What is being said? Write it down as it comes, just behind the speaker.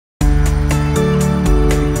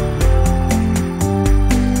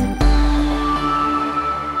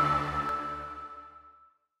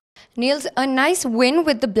Niels, a nice win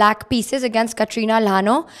with the black pieces against Kateryna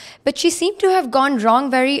Lagno, but she seemed to have gone wrong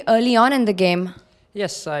very early on in the game.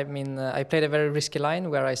 Yes, I mean, I played a very risky line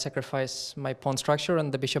where I sacrifice my pawn structure and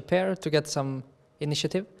the bishop pair to get some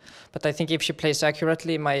initiative. But I think if she plays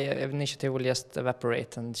accurately, my initiative will just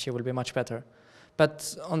evaporate and she will be much better.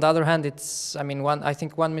 But on the other hand, I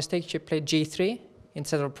think one mistake, she played g3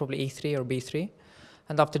 instead of probably e3 or b3.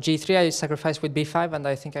 And after g3, I sacrificed with b5, and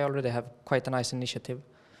I think I already have quite a nice initiative.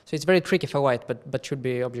 So it's very tricky for white, but should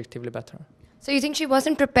be objectively better. So you think she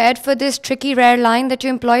wasn't prepared for this tricky rare line that you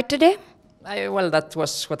employed today? Well, that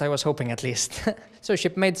was what I was hoping at least. So she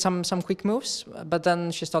made some quick moves, but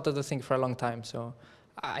then she started to think for a long time, so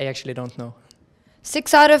I actually don't know.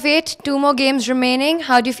 6 out of 8, 2 more games remaining.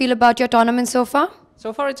 How do you feel about your tournament so far?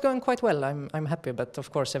 So far it's going quite well. I'm happy, but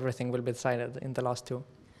of course everything will be decided in the last 2.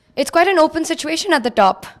 It's quite an open situation at the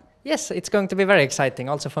top. Yes, it's going to be very exciting,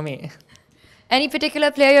 also for me. Any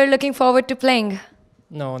particular player you're looking forward to playing?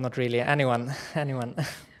 No, not really. Anyone.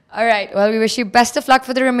 All right. Well, we wish you best of luck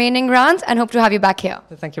for the remaining rounds and hope to have you back here.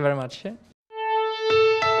 Thank you very much.